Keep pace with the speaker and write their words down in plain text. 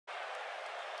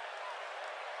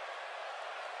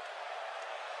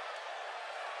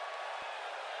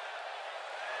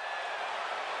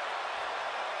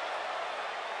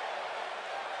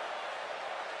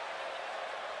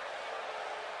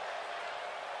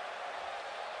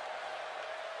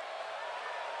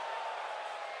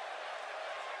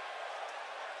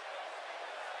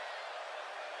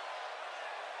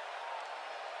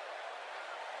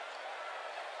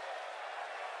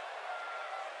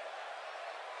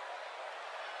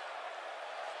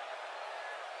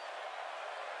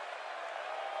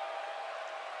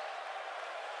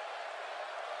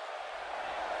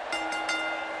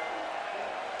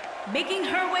Making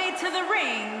her way to the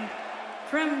ring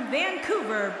from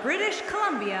Vancouver, British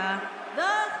Columbia,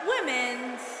 the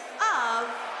Women's of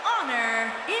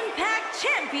Honor Impact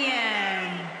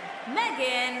Champion,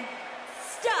 Megan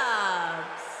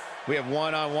Stubbs. We have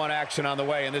one-on-one action on the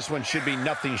way, and this one should be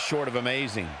nothing short of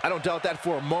amazing. I don't doubt that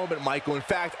for a moment, Michael. In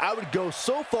fact, I would go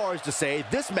so far as to say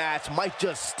this match might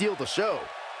just steal the show.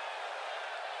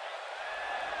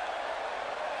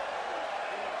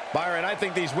 Byron, I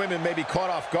think these women may be caught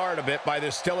off guard a bit by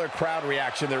this stellar crowd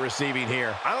reaction they're receiving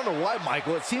here. I don't know why,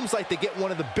 Michael. It seems like they get one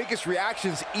of the biggest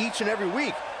reactions each and every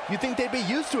week. You'd think they'd be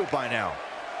used to it by now.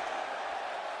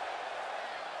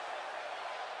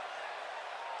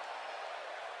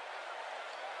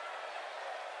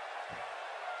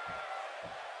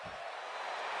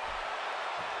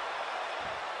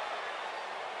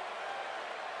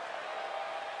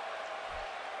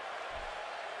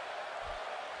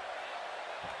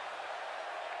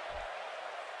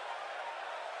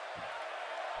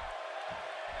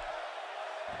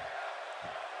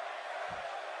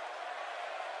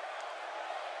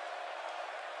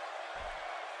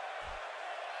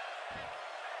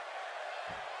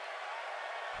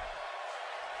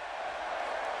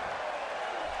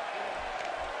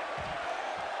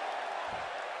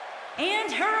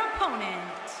 And her opponent,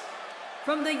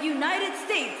 from the United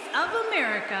States of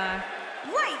America,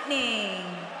 Lightning.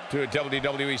 Two of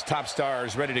WWE's top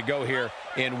stars ready to go here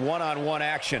in one-on-one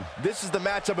action. This is the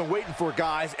match I've been waiting for,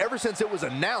 guys. Ever since it was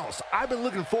announced, I've been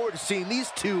looking forward to seeing these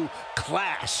two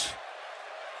clash.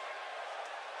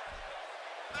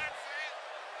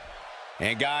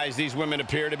 And guys, these women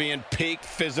appear to be in peak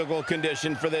physical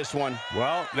condition for this one.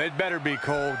 Well, they'd better be,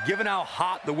 Cole. Given how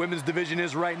hot the women's division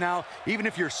is right now, even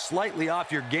if you're slightly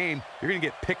off your game, you're going to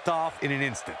get picked off in an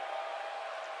instant.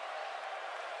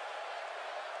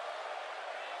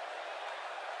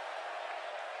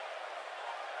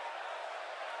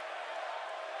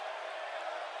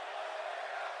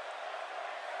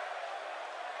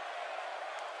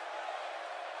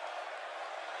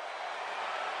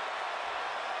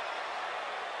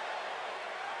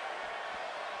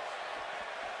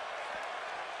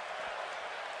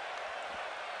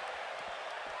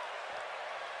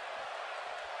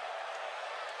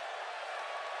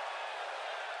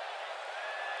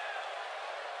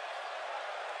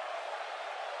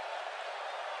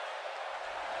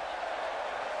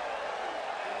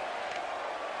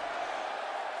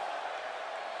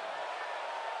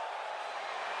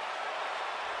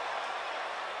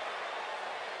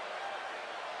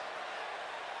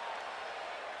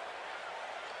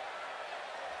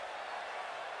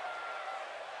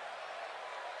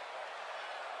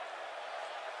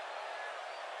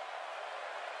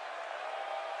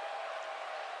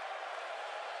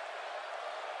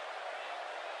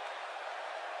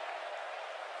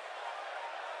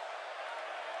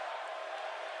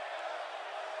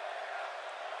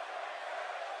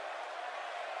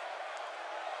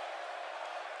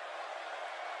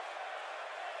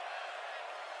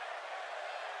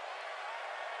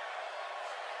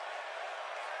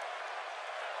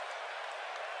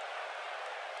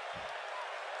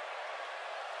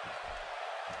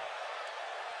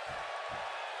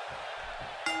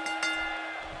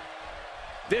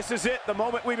 This is it, the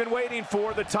moment we've been waiting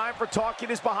for. The time for talking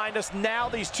is behind us. Now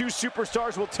these two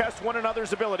superstars will test one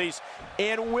another's abilities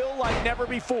and will like never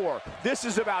before. This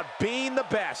is about being the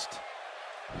best.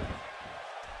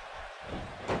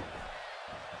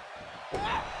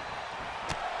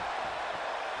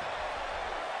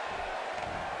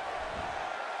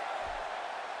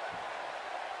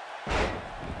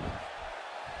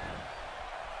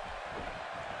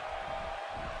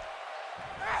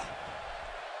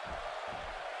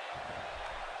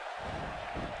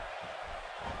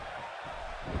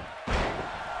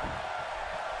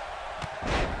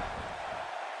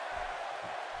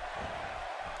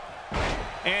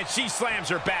 And she slams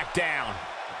her back down.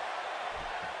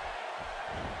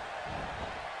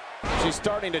 She's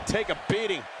starting to take a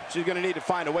beating. She's going to need to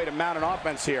find a way to mount an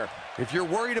offense here. If you're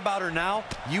worried about her now,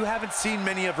 you haven't seen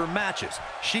many of her matches.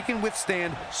 She can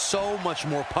withstand so much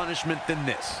more punishment than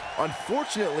this.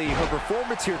 Unfortunately, her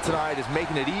performance here tonight is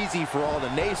making it easy for all the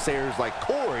naysayers like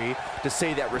Corey to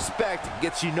say that respect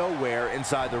gets you nowhere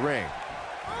inside the ring.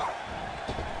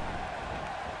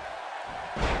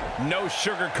 No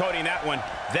sugarcoating that one.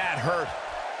 That hurt.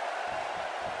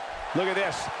 Look at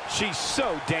this. She's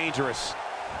so dangerous.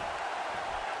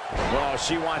 Oh,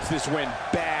 she wants this win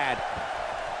bad.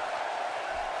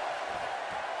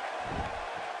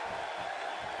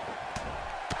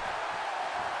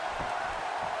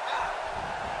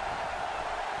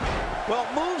 Well,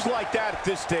 moves like that at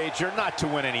this stage are not to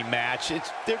win any match.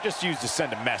 They're just used to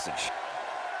send a message.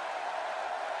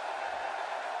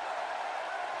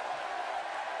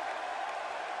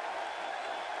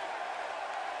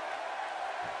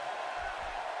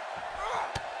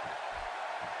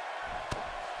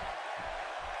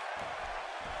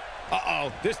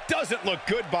 Uh-oh, this doesn't look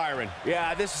good, Byron.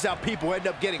 Yeah, this is how people end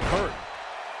up getting hurt.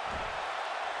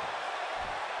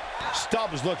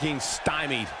 Stubbs looking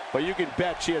stymied. But you can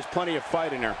bet she has plenty of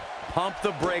fight in her. Pump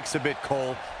the brakes a bit,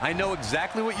 Cole. I know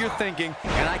exactly what you're thinking,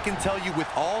 and I can tell you with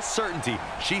all certainty,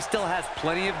 she still has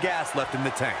plenty of gas left in the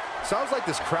tank. Sounds like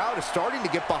this crowd is starting to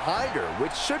get behind her,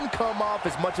 which shouldn't come off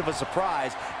as much of a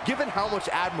surprise, given how much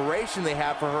admiration they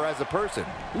have for her as a person.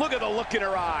 Look at the look in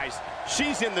her eyes.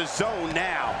 She's in the zone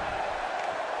now.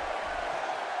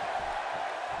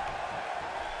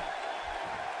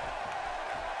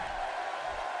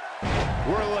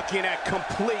 We're looking at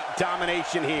complete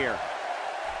domination here.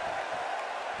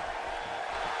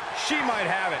 She might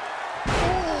have it.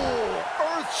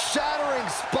 Ooh, earth-shattering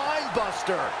spine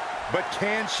buster. But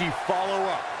can she follow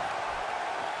up?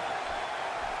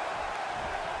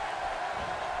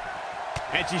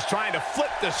 And she's trying to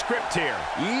flip the script here.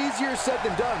 Easier said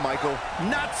than done, Michael.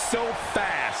 Not so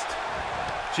fast.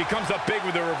 She comes up big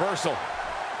with a reversal.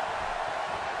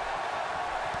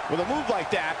 With a move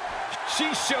like that,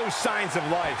 she shows signs of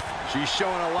life. She's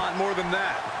showing a lot more than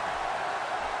that.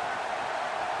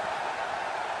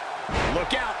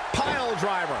 Look out, pile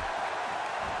driver.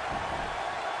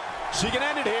 She can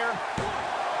end it here.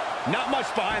 Not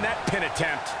much behind that pin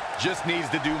attempt. Just needs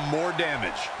to do more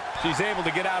damage. She's able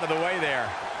to get out of the way there.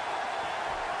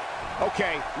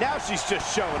 Okay, now she's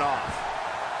just showing off.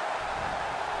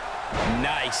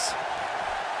 Nice.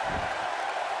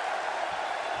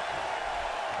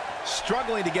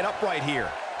 Struggling to get upright here.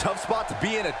 Tough spot to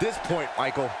be in at this point,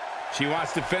 Michael. She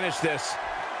wants to finish this.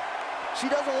 She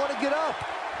doesn't want to get up.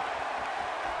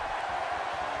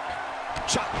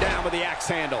 Chopped down with the axe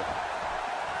handle.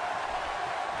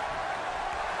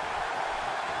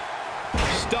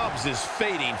 Stubbs is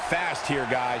fading fast here,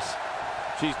 guys.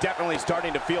 She's definitely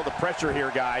starting to feel the pressure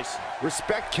here, guys.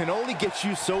 Respect can only get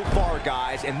you so far,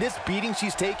 guys, and this beating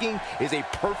she's taking is a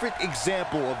perfect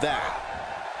example of that.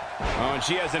 Oh, and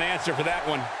she has an answer for that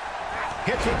one.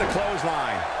 Hits with the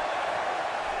clothesline.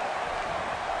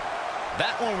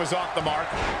 That one was off the mark.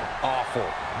 Awful.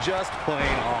 Just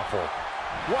plain awful.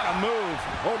 What a move.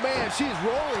 Oh, man, she's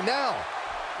rolling now.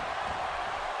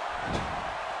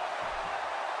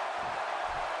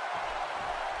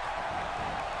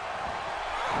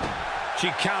 She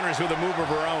counters with a move of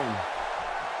her own.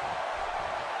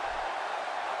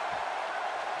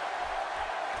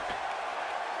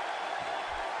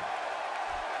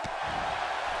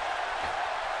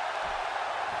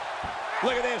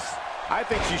 Look at this. I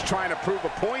think she's trying to prove a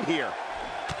point here.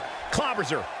 Clobbers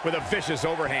her with a vicious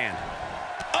overhand.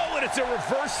 Oh, and it's a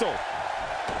reversal.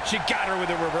 She got her with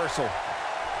a reversal.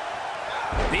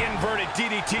 The inverted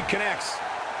DDT connects.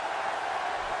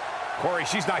 Corey,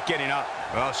 she's not getting up.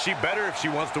 Well, she better if she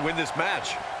wants to win this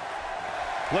match.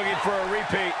 Looking for a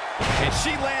repeat. And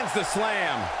she lands the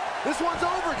slam. This one's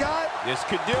over, guys. This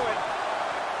could do it.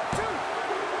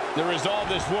 The resolve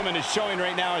this woman is showing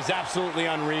right now is absolutely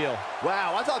unreal.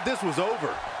 Wow, I thought this was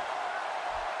over.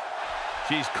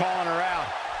 She's calling her out.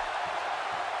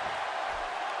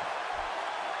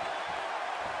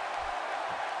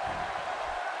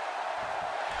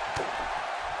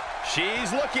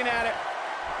 She's looking at it.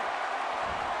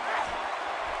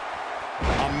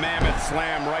 A mammoth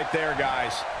slam right there,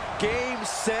 guys. Game,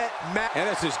 set, match. And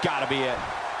this has got to be it.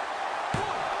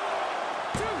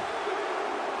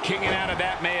 Kicking out of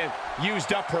that may have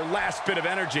used up her last bit of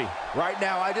energy. Right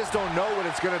now, I just don't know what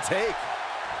it's going to take.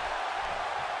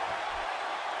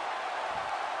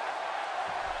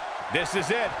 This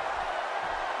is it.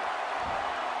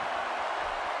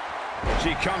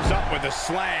 She comes up with a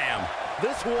slam.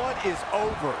 This one is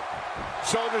over.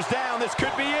 Shoulders down. This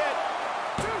could be it.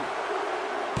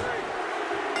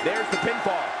 There's the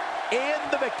pinfall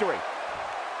and the victory.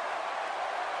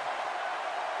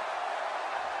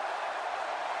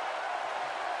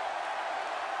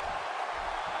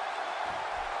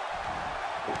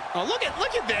 Oh, look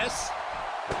at this.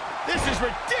 This is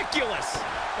ridiculous.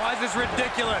 Why is this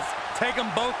ridiculous? Take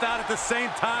them both out at the same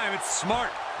time. It's smart.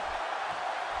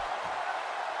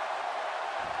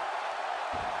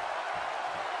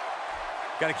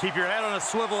 Got to keep your head on a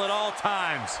swivel at all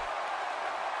times.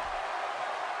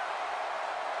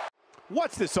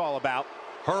 What's this all about?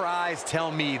 Her eyes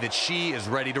tell me that she is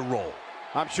ready to roll.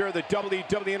 I'm sure the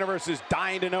WWE Universe is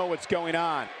dying to know what's going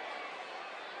on.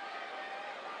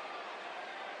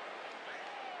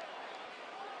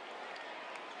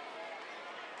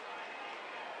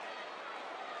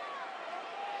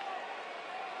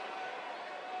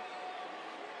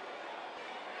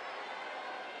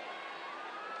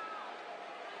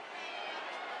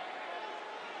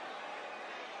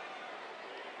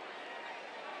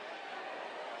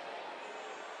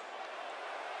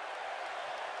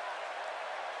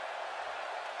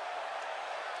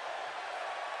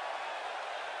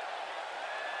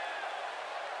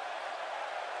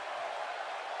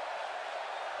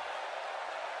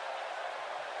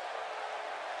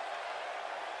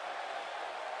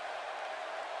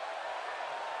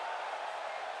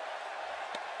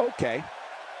 okay.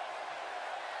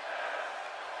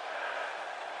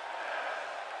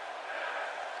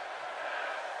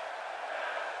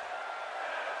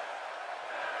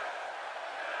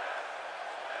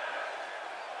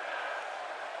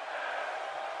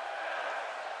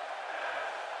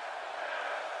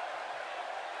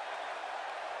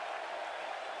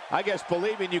 I guess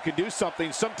believing you can do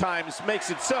something sometimes makes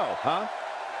it so, huh?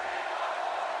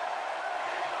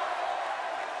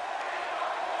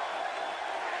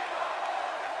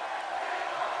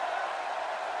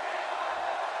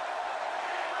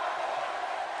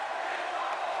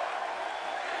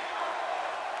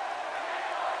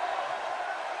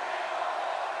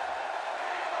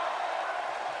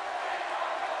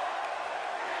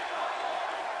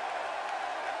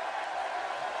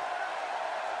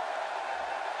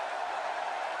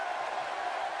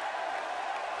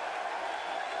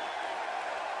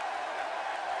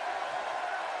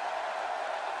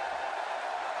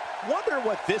 Wonder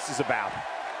what this is about.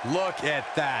 Look at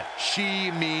that.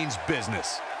 She means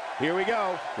business. Here we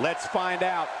go. Let's find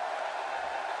out.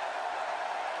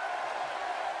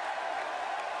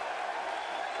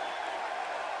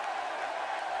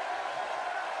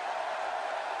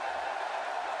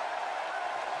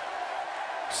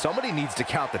 Somebody needs to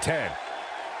count the 10.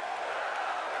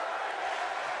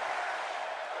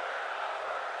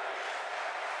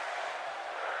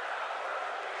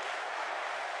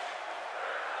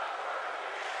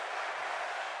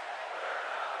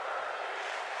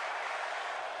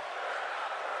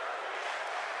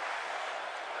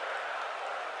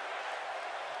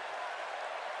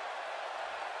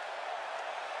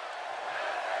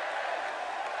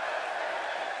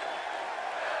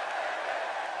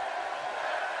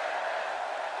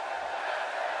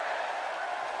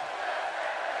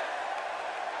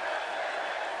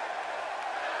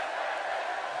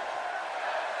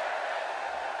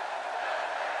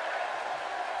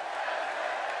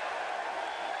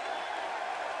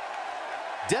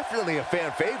 Definitely a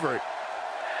fan favorite.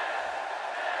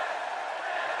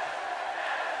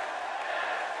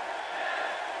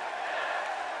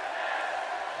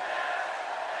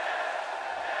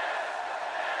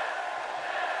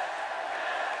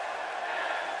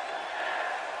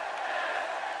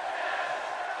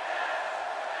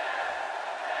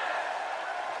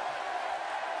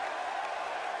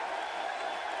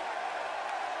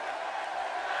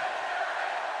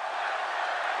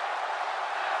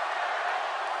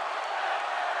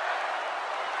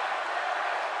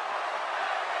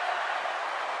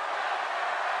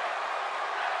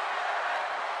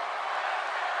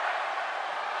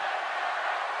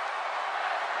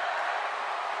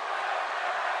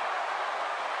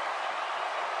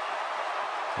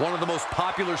 One of the most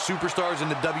popular superstars in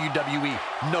the WWE,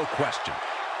 no question.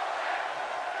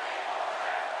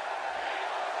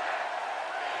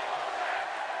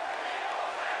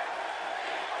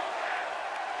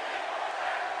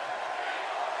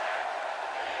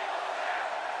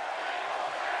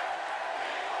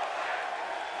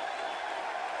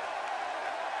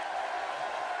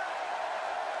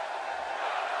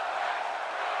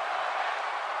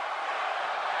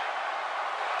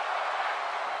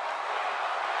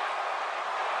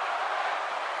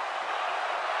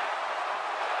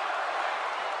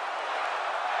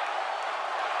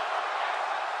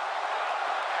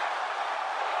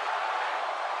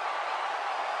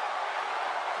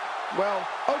 Well,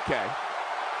 okay.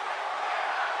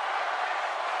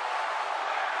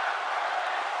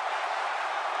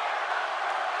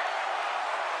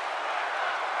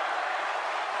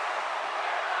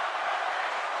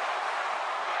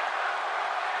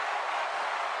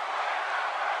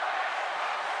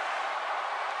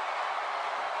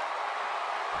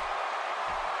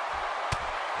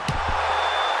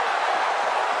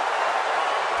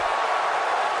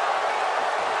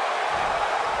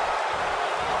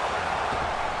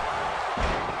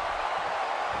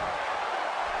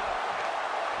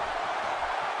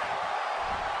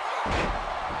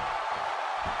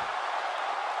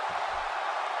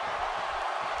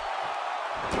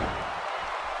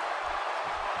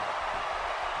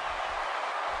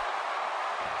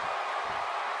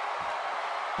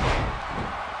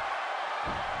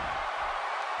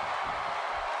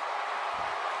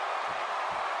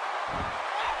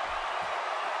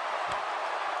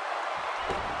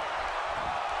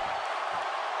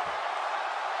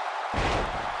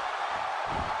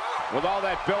 With all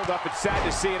that build-up, it's sad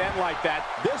to see it end like that.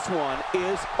 This one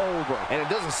is over. And it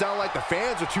doesn't sound like the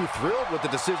fans are too thrilled with the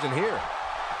decision here.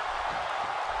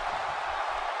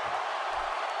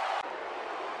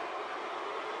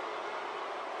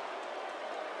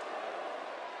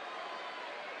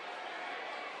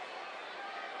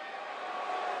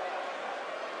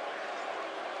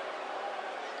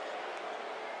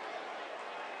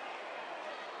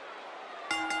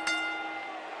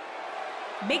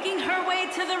 Making her way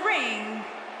to the ring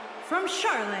from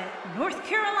Charlotte, North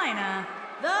Carolina,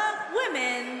 the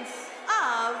Women's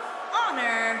of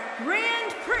Honor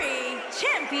Grand Prix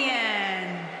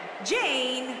Champion,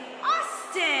 Jane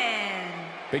Austen.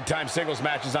 Big-time singles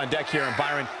matches on deck here, and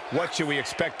Byron, what should we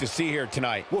expect to see here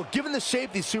tonight? Well, given the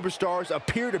shape these superstars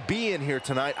appear to be in here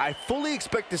tonight, I fully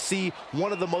expect to see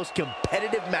one of the most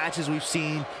competitive matches we've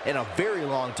seen in a very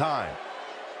long time.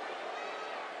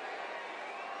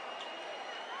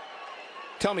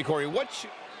 Tell me, Corey,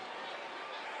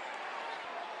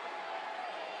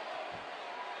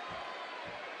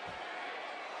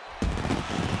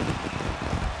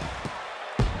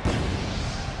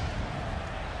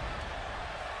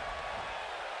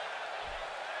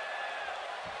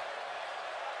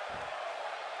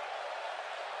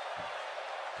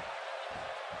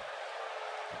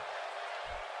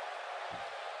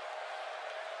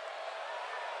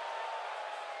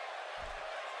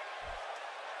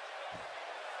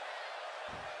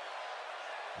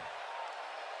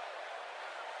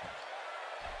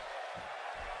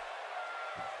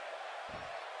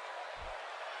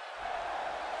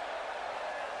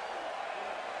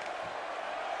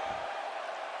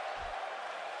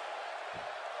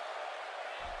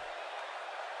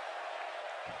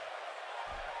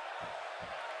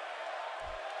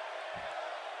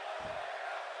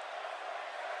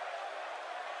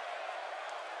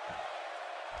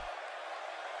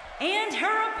 And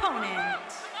her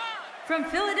opponent, from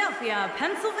Philadelphia,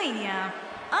 Pennsylvania,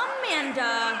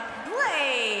 Amanda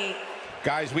Blake.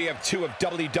 Guys, we have two of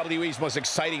WWE's most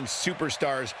exciting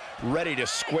superstars ready to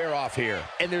square off here.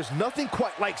 And there's nothing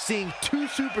quite like seeing two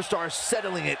superstars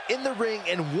settling it in the ring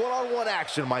in one-on-one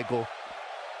action, Michael.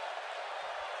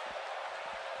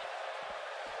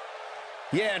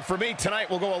 Yeah, and for me, tonight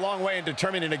will go a long way in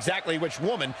determining exactly which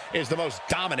woman is the most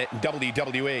dominant in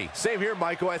WWE. Same here,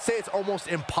 Michael. I'd say it's almost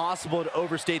impossible to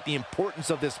overstate the importance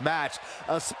of this match,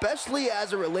 especially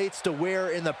as it relates to where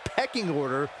in the pecking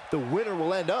order the winner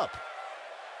will end up.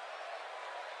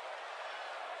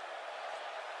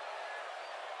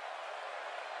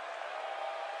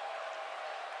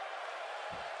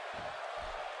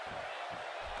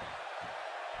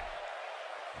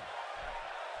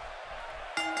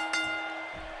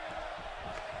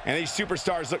 And these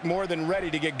superstars look more than ready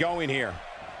to get going here.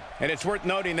 And it's worth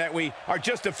noting that we are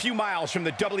just a few miles from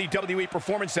the WWE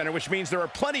Performance Center, which means there are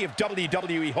plenty of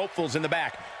WWE hopefuls in the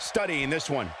back studying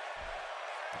this one.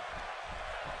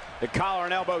 The collar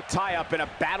and elbow tie-up in a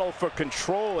battle for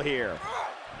control here.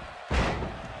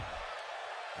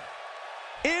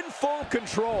 In full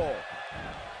control.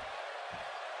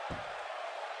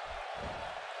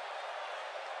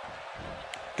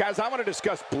 Guys, I want to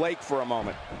discuss Blake for a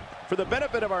moment. For the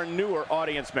benefit of our newer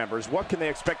audience members, what can they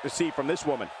expect to see from this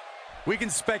woman? We can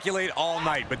speculate all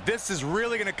night, but this is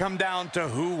really going to come down to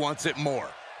who wants it more.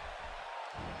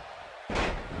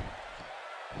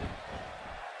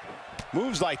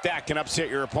 Moves like that can upset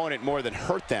your opponent more than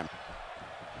hurt them.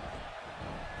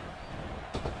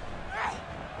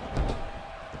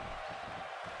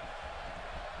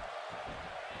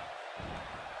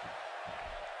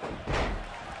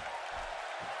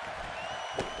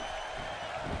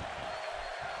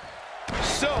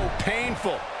 So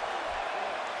painful.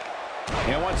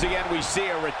 And once again, we see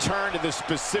a return to the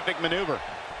specific maneuver.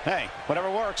 Hey, whatever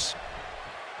works.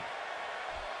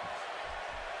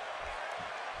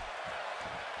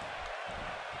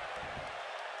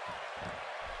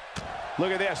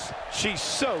 Look at this. She's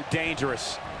so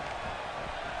dangerous.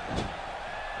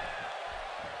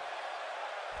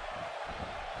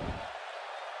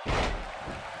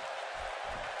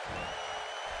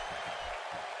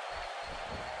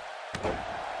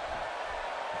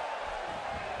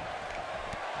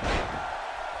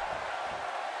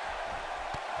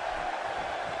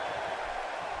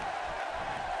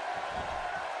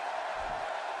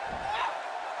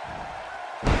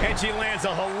 And she lands a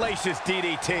hellacious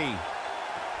DDT.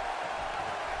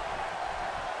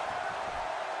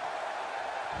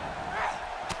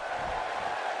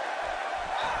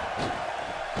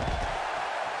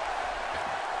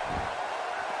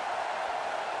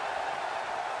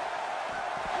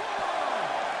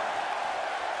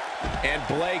 And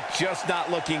Blake just not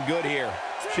looking good here.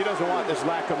 She doesn't want this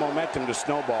lack of momentum to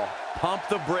snowball. Pump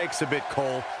the brakes a bit,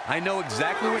 Cole. I know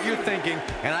exactly what you're thinking,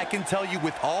 and I can tell you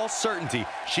with all certainty,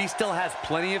 she still has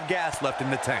plenty of gas left in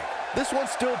the tank. This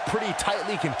one's still pretty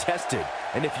tightly contested,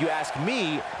 and if you ask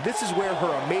me, this is where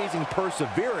her amazing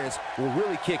perseverance will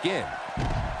really kick in.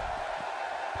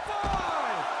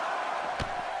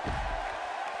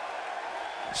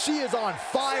 She is on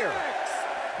fire.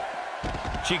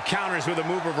 She counters with a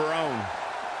move of her own.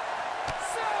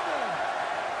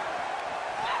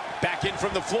 Back in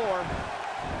from the floor.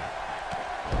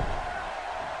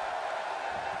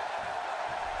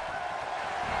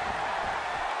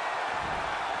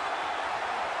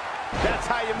 That's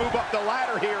how you move up the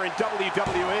ladder here in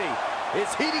WWE.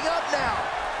 It's heating up now.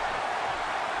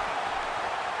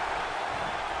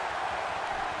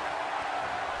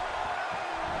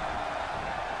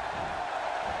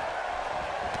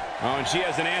 Oh, and she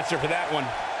has an answer for that one.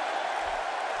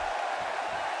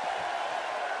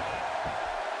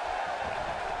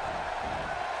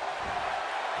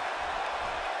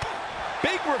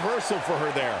 Big reversal for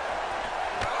her there.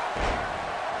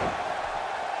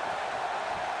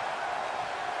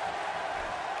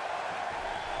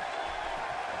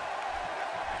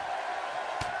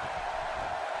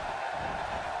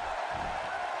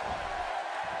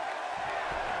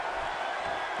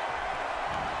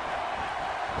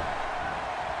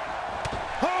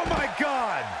 Oh my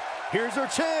God! Here's her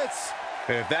chance.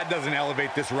 If that doesn't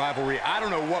elevate this rivalry, I don't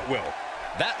know what will.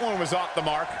 That one was off the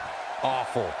mark.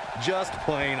 Awful. Just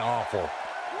plain awful.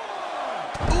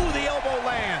 Ooh, the elbow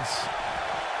lands.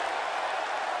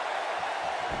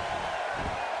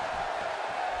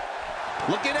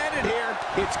 Looking at it here.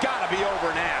 It's got to be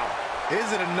over now. Is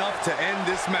it enough to end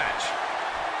this match?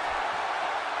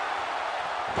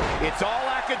 It's all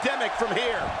academic from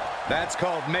here. That's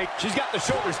called make. She's got the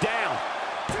shoulders down.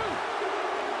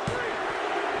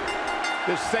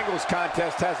 This singles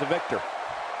contest has a victor.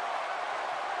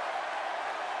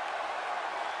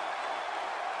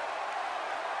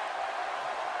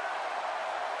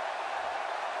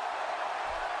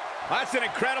 That's an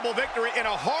incredible victory and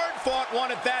a hard-fought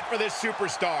one at that for this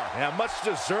superstar. Yeah, much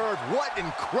deserved. What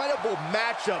incredible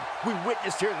matchup we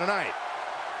witnessed here tonight.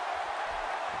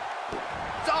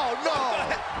 Oh,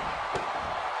 no!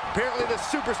 Apparently the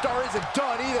superstar isn't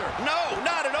done either. No,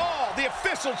 not at all. The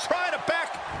official trying to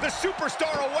back the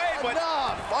superstar away, but...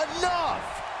 Enough!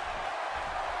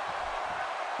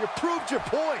 You proved your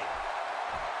point.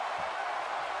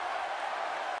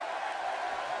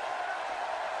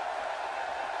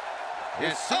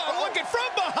 Oh, look it from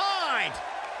behind!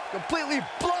 Completely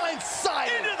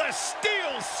blindsided. Into the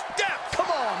steel steps! Come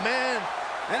on, man.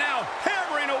 And now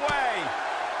hammering away.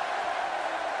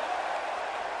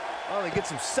 Oh, they get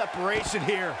some separation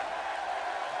here.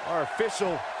 Our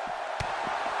official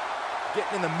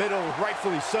getting in the middle,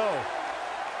 rightfully so.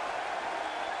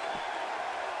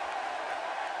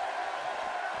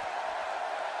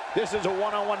 This is a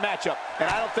one-on-one matchup, and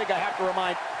I don't think I have to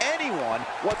remind anyone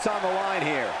what's on the line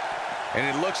here. And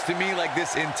it looks to me like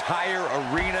this entire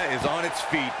arena is on its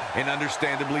feet, and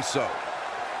understandably so.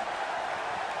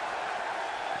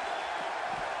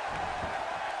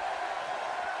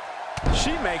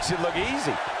 She makes it look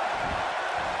easy.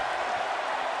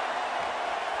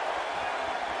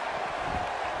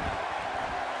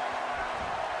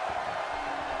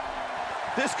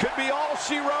 This could be all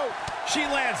she wrote. She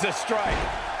lands a strike.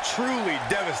 Truly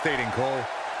devastating, Cole.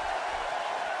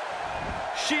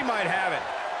 She might have it.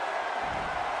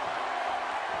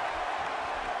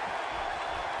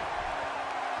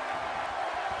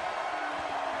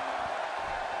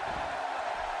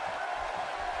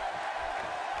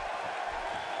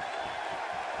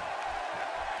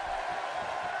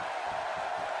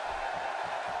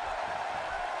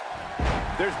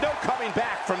 There's no coming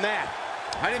back from that.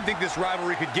 I didn't think this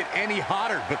rivalry could get any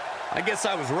hotter, but I guess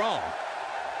I was wrong.